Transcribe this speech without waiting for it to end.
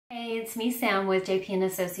Hey, it's me, Sam, with JP &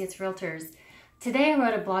 Associates Realtors. Today I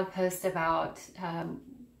wrote a blog post about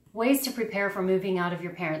ways to prepare for moving out of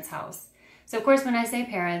your parents' house. So of course, when I say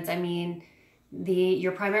parents, I mean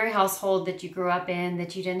your primary household that you grew up in,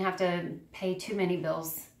 that you didn't have to pay too many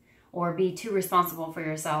bills or be too responsible for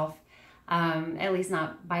yourself, at least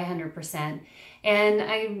not by 100%. And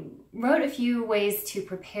I wrote a few ways to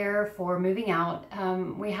prepare for moving out.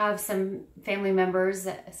 We have some family members,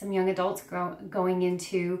 some young adults going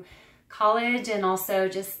into college and also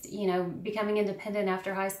just, becoming independent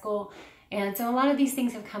after high school. And so a lot of these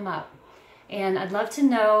things have come up. And I'd love to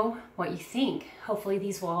know what you think. Hopefully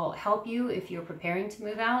these will help you if you're preparing to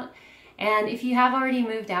move out. And if you have already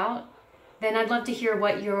moved out, then I'd love to hear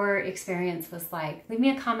what your experience was like. Leave me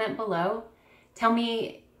a comment below. Tell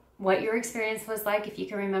me what your experience was like, if you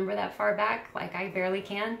can remember that far back, like I barely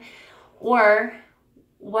can. Or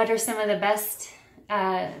what are some of the best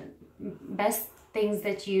things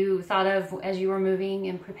that you thought of as you were moving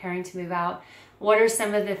and preparing to move out? What are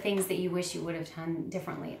some of the things that you wish you would have done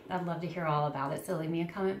differently? I'd love to hear all about it, so leave me a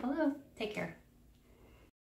comment below. Take care.